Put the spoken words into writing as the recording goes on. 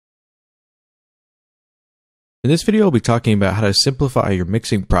In this video, I'll be talking about how to simplify your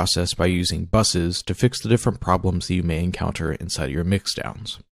mixing process by using buses to fix the different problems that you may encounter inside of your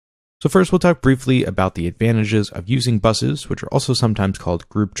mixdowns. So first, we'll talk briefly about the advantages of using buses, which are also sometimes called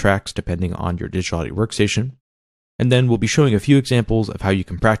group tracks depending on your digital audio workstation. And then we'll be showing a few examples of how you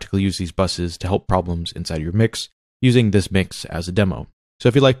can practically use these buses to help problems inside your mix using this mix as a demo. So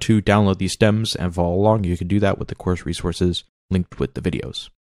if you'd like to download these stems and follow along, you can do that with the course resources linked with the videos.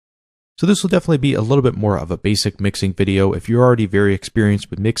 So this will definitely be a little bit more of a basic mixing video. If you're already very experienced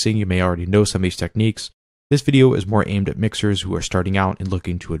with mixing, you may already know some of these techniques. This video is more aimed at mixers who are starting out and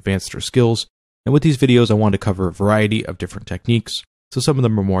looking to advance their skills. And with these videos, I want to cover a variety of different techniques. So some of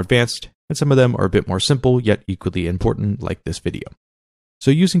them are more advanced, and some of them are a bit more simple, yet equally important, like this video.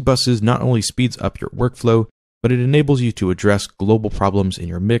 So using buses not only speeds up your workflow, but it enables you to address global problems in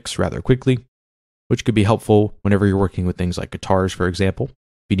your mix rather quickly, which could be helpful whenever you're working with things like guitars, for example.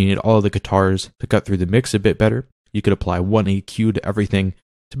 If you needed all of the guitars to cut through the mix a bit better, you could apply one EQ to everything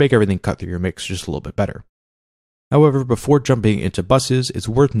to make everything cut through your mix just a little bit better. However, before jumping into buses, it's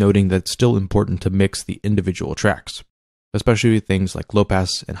worth noting that it's still important to mix the individual tracks, especially with things like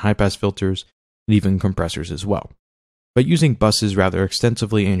low-pass and high-pass filters, and even compressors as well. But using buses rather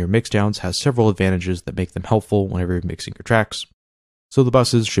extensively in your mixdowns has several advantages that make them helpful whenever you're mixing your tracks, so the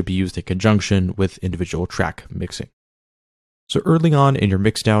buses should be used in conjunction with individual track mixing. So early on in your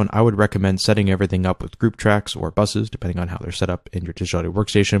mixdown, I would recommend setting everything up with group tracks or buses, depending on how they're set up in your digital audio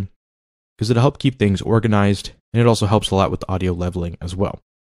workstation, because it'll help keep things organized, and it also helps a lot with audio leveling as well.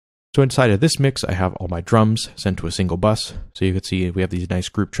 So inside of this mix, I have all my drums sent to a single bus. So you can see we have these nice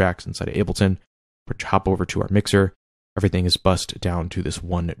group tracks inside of Ableton, which hop over to our mixer. Everything is bussed down to this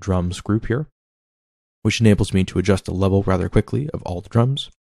one drums group here, which enables me to adjust the level rather quickly of all the drums.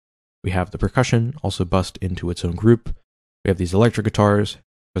 We have the percussion also bussed into its own group. We have these electric guitars,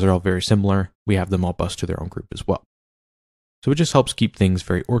 because they're all very similar. We have them all bussed to their own group as well. So it just helps keep things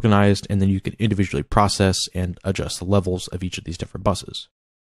very organized, and then you can individually process and adjust the levels of each of these different buses.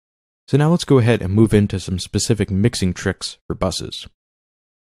 So now let's go ahead and move into some specific mixing tricks for buses.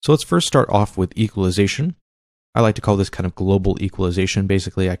 So let's first start off with equalization. I like to call this kind of global equalization.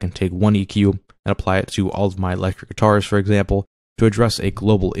 Basically, I can take one EQ and apply it to all of my electric guitars, for example, to address a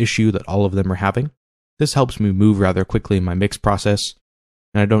global issue that all of them are having. This helps me move rather quickly in my mix process,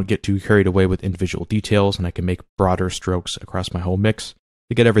 and I don't get too carried away with individual details, and I can make broader strokes across my whole mix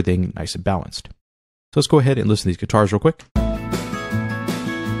to get everything nice and balanced. So let's go ahead and listen to these guitars real quick.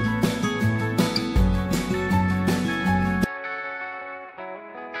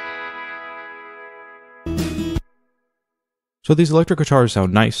 So these electric guitars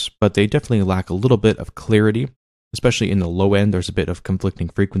sound nice, but they definitely lack a little bit of clarity. Especially in the low end, there's a bit of conflicting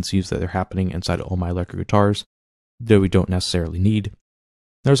frequencies that are happening inside all my electric guitars, though we don't necessarily need.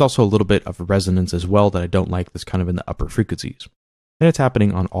 There's also a little bit of resonance as well that I don't like that's kind of in the upper frequencies. And it's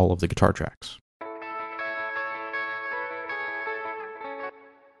happening on all of the guitar tracks.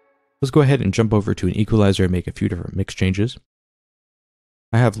 Let's go ahead and jump over to an equalizer and make a few different mix changes.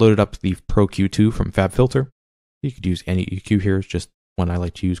 I have loaded up the Pro Q2 from FabFilter. You could use any EQ here, it's just one I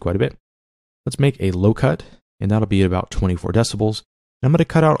like to use quite a bit. Let's make a low cut, and that'll be at about 24 decibels. And I'm going to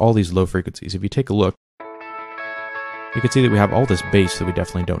cut out all these low frequencies. If you take a look, you can see that we have all this bass that we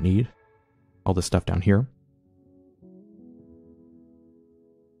definitely don't need. All this stuff down here.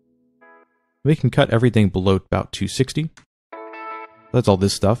 We can cut everything below about 260. That's all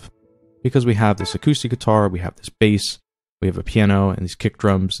this stuff. Because we have this acoustic guitar, we have this bass, we have a piano, and these kick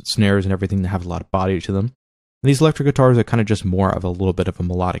drums, and snares, and everything that have a lot of body to them. And these electric guitars are kind of just more of a little bit of a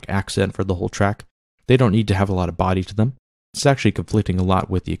melodic accent for the whole track. They don't need to have a lot of body to them. It's actually conflicting a lot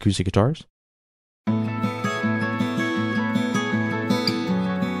with the acoustic guitars.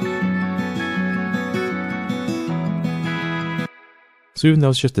 So even though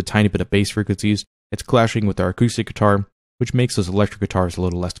it's just a tiny bit of bass frequencies, it's clashing with our acoustic guitar, which makes those electric guitars a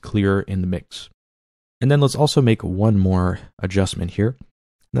little less clear in the mix. And then let's also make one more adjustment here.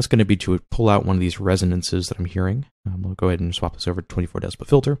 And that's going to be to pull out one of these resonances that I'm hearing. We'll go ahead and swap this over to 24 decibel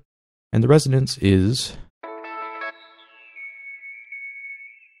filter. And the resonance is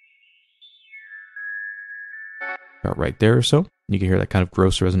about right there or so. You can hear that kind of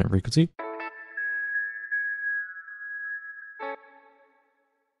gross resonant frequency.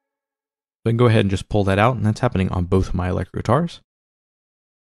 So I can go ahead and just pull that out, and that's happening on both of my electric guitars.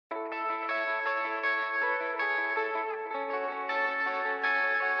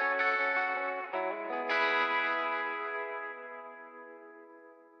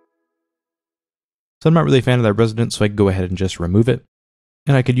 So I'm not really a fan of that resonance, so I can go ahead and just remove it.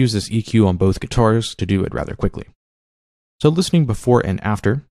 And I could use this EQ on both guitars to do it rather quickly. So listening before and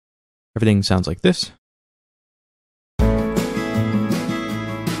after, everything sounds like this.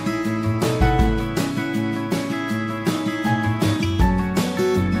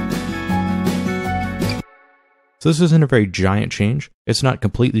 So this isn't a very giant change. It's not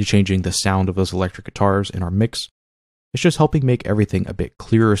completely changing the sound of those electric guitars in our mix. It's just helping make everything a bit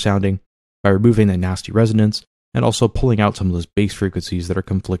clearer sounding by removing the nasty resonance and also pulling out some of those bass frequencies that are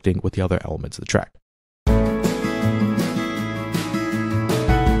conflicting with the other elements of the track.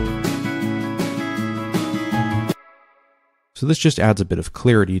 So this just adds a bit of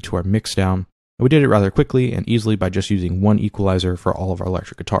clarity to our mix down, and we did it rather quickly and easily by just using one equalizer for all of our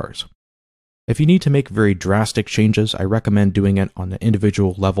electric guitars. If you need to make very drastic changes, I recommend doing it on the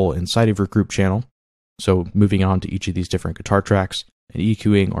individual level inside of your group channel. So moving on to each of these different guitar tracks and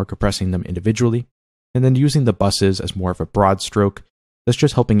EQing or compressing them individually, and then using the buses as more of a broad stroke. That's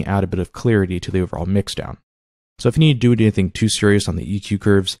just helping add a bit of clarity to the overall mix down. So if you need to do anything too serious on the EQ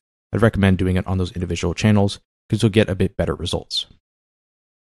curves, I'd recommend doing it on those individual channels because you'll get a bit better results.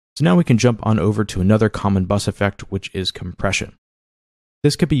 So now we can jump on over to another common bus effect, which is compression.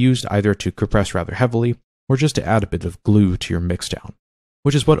 This could be used either to compress rather heavily or just to add a bit of glue to your mix down,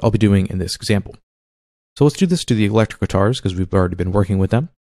 which is what I'll be doing in this example. So let's do this to the electric guitars because we've already been working with them.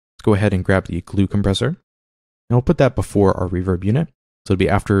 Let's go ahead and grab the glue compressor, and we'll put that before our reverb unit. So it'll be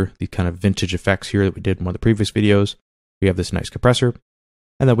after the kind of vintage effects here that we did in one of the previous videos. We have this nice compressor,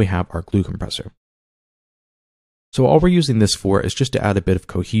 and then we have our glue compressor. So all we're using this for is just to add a bit of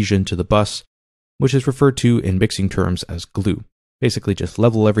cohesion to the bus, which is referred to in mixing terms as glue. Basically just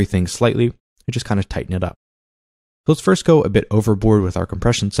level everything slightly and just kind of tighten it up. So let's first go a bit overboard with our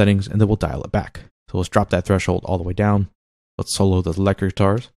compression settings, and then we'll dial it back. So let's drop that threshold all the way down. Let's solo the electric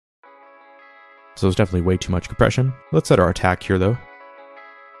guitars. So it's definitely way too much compression. Let's set our attack here though.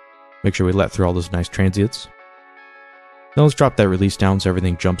 Make sure we let through all those nice transients. Then let's drop that release down so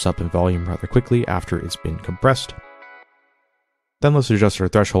everything jumps up in volume rather quickly after it's been compressed. Then let's adjust our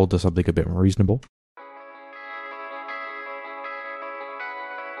threshold to something a bit more reasonable.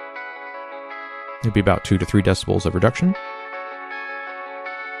 It'd be about 2 to 3 decibels of reduction.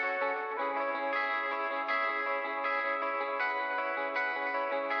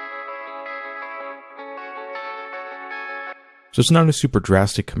 So it's not a super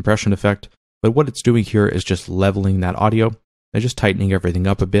drastic compression effect, but what it's doing here is just leveling that audio and just tightening everything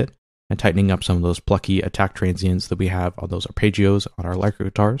up a bit and tightening up some of those plucky attack transients that we have on those arpeggios on our electric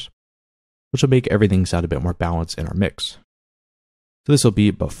guitars, which will make everything sound a bit more balanced in our mix. So this will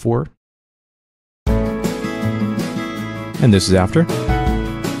be before, and this is after.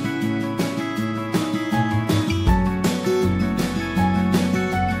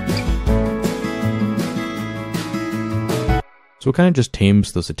 So it kind of just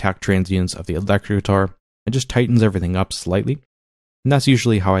tames those attack transients of the electric guitar and just tightens everything up slightly. And that's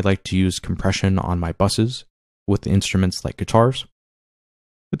usually how I like to use compression on my buses with instruments like guitars.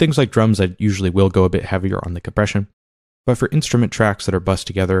 With things like drums, I usually will go a bit heavier on the compression. But for instrument tracks that are bussed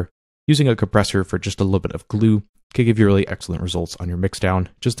together, using a compressor for just a little bit of glue can give you really excellent results on your mixdown,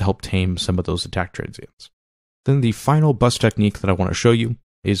 just to help tame some of those attack transients. Then the final bus technique that I want to show you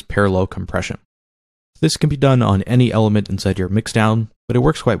is parallel compression. This can be done on any element inside your mixdown, but it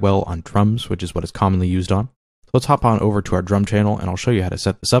works quite well on drums, which is what it's commonly used on. So let's hop on over to our drum channel and I'll show you how to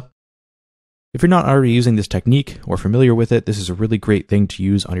set this up. If you're not already using this technique or familiar with it, this is a really great thing to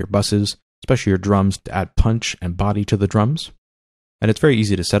use on your buses, especially your drums, to add punch and body to the drums. And it's very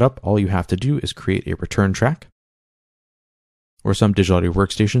easy to set up. All you have to do is create a return track. Or some digital audio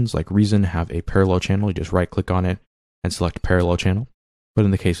workstations like Reason have a parallel channel. You just right click on it and select parallel channel. But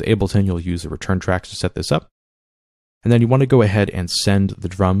in the case of Ableton, you'll use the return tracks to set this up. And then you want to go ahead and send the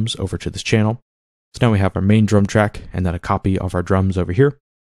drums over to this channel. So now we have our main drum track and then a copy of our drums over here.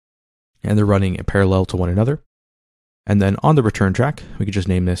 And they're running in parallel to one another. And then on the return track, we could just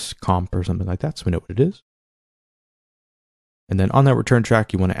name this comp or something like that so we know what it is. And then on that return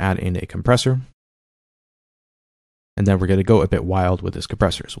track, you want to add in a compressor. And then we're going to go a bit wild with this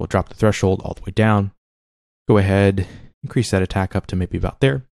compressor. So we'll drop the threshold all the way down. Go ahead, increase that attack up to maybe about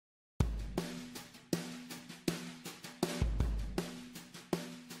there.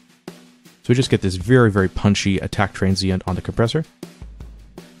 So we just get this very, very punchy attack transient on the compressor.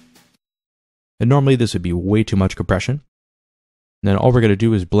 And normally this would be way too much compression. And then all we're going to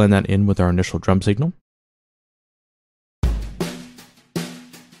do is blend that in with our initial drum signal.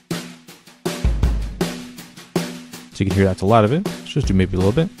 So you can hear that's a lot of it. Let's just do maybe a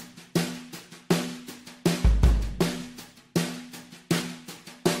little bit.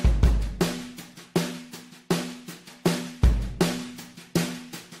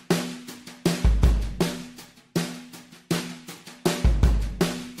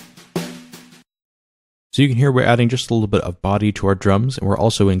 So you can hear we're adding just a little bit of body to our drums, and we're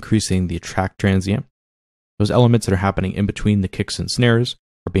also increasing the attack transient. Those elements that are happening in between the kicks and snares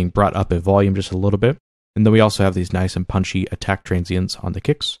are being brought up in volume just a little bit, And then we also have these nice and punchy attack transients on the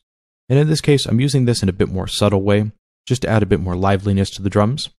kicks. And in this case, I'm using this in a bit more subtle way, just to add a bit more liveliness to the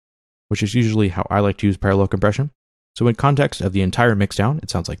drums, which is usually how I like to use parallel compression. So in context of the entire mixdown, it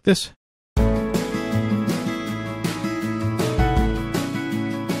sounds like this.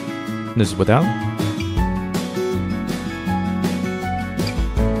 And this is without.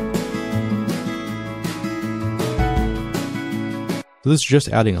 So this is just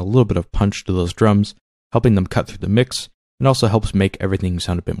adding a little bit of punch to those drums, helping them cut through the mix, and also helps make everything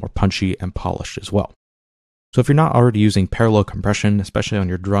sound a bit more punchy and polished as well. So if you're not already using parallel compression, especially on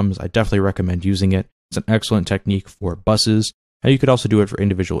your drums, I definitely recommend using it. It's an excellent technique for buses, and you could also do it for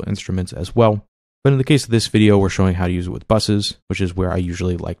individual instruments as well. But in the case of this video, we're showing how to use it with buses, which is where I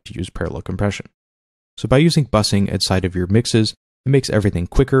usually like to use parallel compression. So by using busing inside of your mixes, it makes everything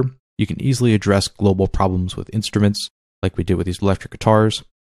quicker. You can easily address global problems with instruments, like we did with these electric guitars.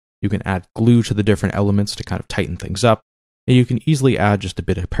 You can add glue to the different elements to kind of tighten things up, and you can easily add just a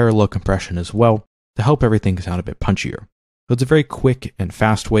bit of parallel compression as well to help everything sound a bit punchier. So it's a very quick and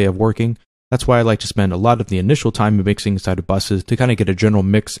fast way of working. That's why I like to spend a lot of the initial time mixing inside of buses to kind of get a general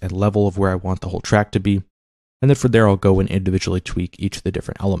mix and level of where I want the whole track to be. And then from there, I'll go and individually tweak each of the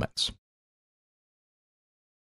different elements.